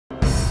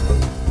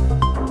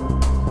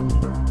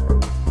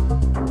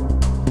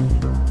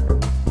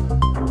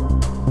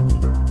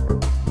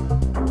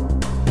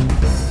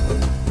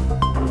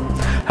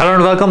Hello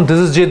and welcome, this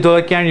is Jit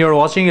and you're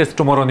watching It's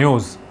Tomorrow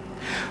News.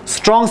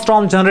 Strong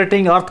storm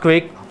generating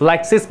earthquake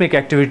like seismic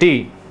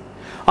activity.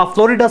 A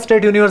Florida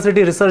State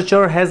University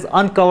researcher has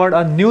uncovered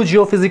a new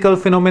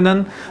geophysical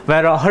phenomenon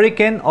where a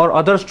hurricane or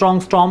other strong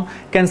storm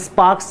can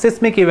spark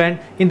seismic event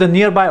in the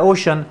nearby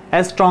ocean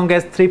as strong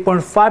as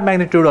 3.5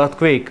 magnitude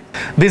earthquake.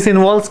 This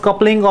involves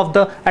coupling of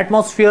the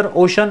atmosphere,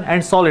 ocean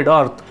and solid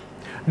earth.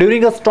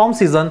 During a storm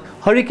season,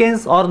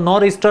 hurricanes or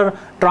nor'easter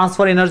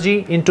transfer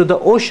energy into the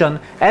ocean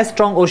as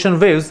strong ocean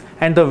waves,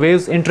 and the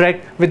waves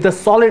interact with the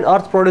solid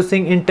earth,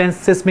 producing intense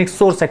seismic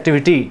source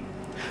activity.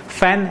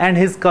 Fan and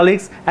his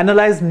colleagues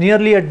analyzed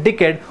nearly a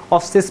decade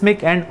of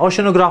seismic and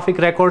oceanographic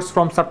records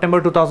from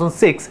September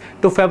 2006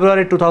 to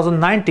February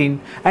 2019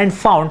 and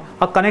found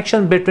a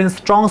connection between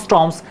strong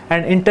storms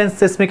and intense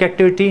seismic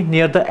activity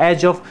near the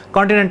edge of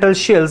continental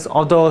shelves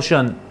of the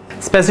ocean.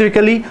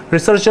 Specifically,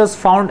 researchers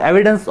found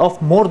evidence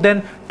of more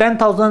than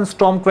 10,000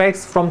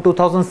 stormquakes from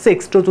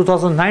 2006 to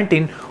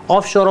 2019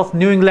 offshore of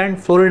New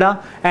England,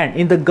 Florida, and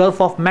in the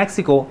Gulf of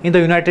Mexico in the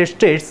United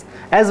States,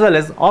 as well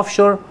as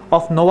offshore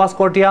of Nova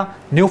Scotia,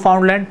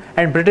 Newfoundland,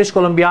 and British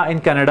Columbia in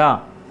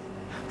Canada.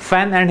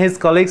 Fan and his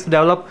colleagues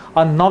developed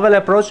a novel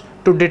approach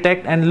to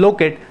detect and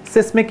locate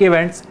seismic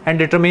events and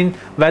determine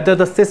whether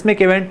the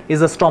seismic event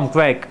is a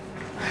stormquake.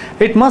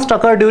 It must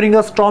occur during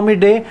a stormy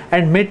day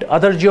and meet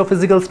other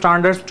geophysical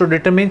standards to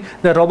determine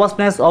the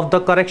robustness of the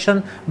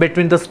correction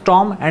between the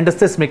storm and the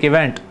seismic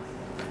event.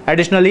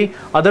 Additionally,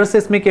 other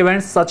seismic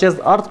events such as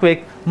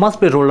earthquake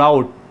must be ruled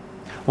out.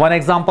 One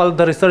example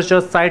the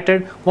researchers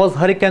cited was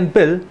Hurricane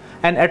Bill,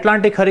 an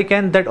Atlantic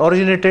hurricane that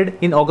originated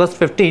in August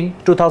 15,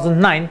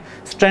 2009,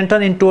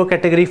 strengthened into a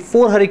Category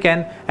 4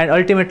 hurricane and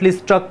ultimately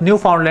struck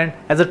Newfoundland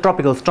as a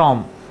tropical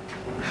storm.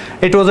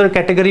 It was a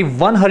Category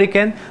 1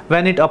 hurricane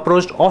when it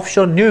approached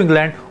offshore New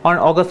England on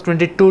August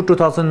 22,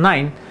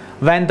 2009.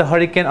 When the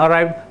hurricane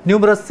arrived,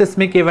 numerous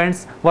seismic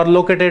events were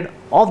located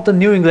off the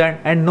New England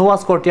and Nova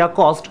Scotia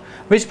coast,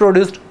 which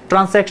produced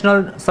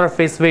transactional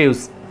surface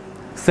waves.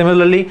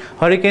 Similarly,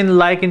 hurricane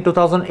like in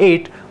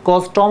 2008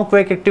 caused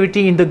stormquake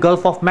activity in the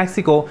Gulf of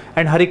Mexico,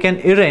 and Hurricane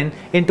Irene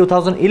in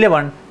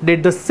 2011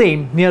 did the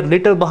same near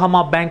Little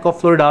Bahama bank of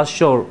Florida's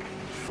shore.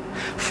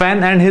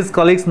 Fan and his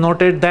colleagues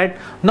noted that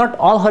not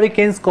all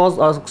hurricanes cause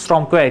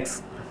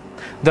stormquakes.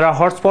 There are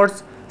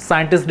hotspots.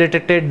 Scientists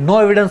detected no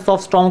evidence of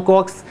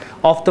stormquakes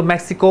off the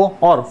Mexico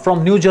or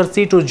from New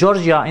Jersey to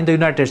Georgia in the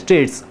United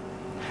States.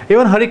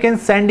 Even Hurricane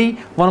Sandy,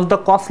 one of the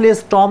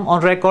costliest storms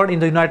on record in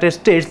the United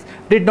States,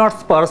 did not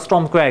spur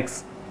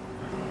stormquakes.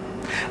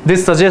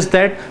 This suggests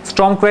that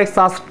stormquakes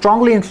are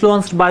strongly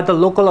influenced by the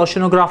local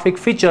oceanographic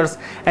features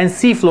and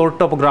seafloor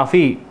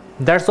topography.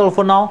 That's all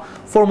for now.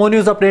 For more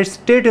news updates,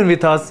 stay tuned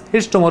with us.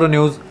 It's Tomorrow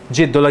News,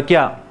 Jit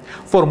Dolakia.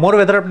 For more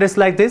weather updates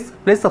like this,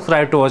 please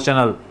subscribe to our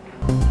channel.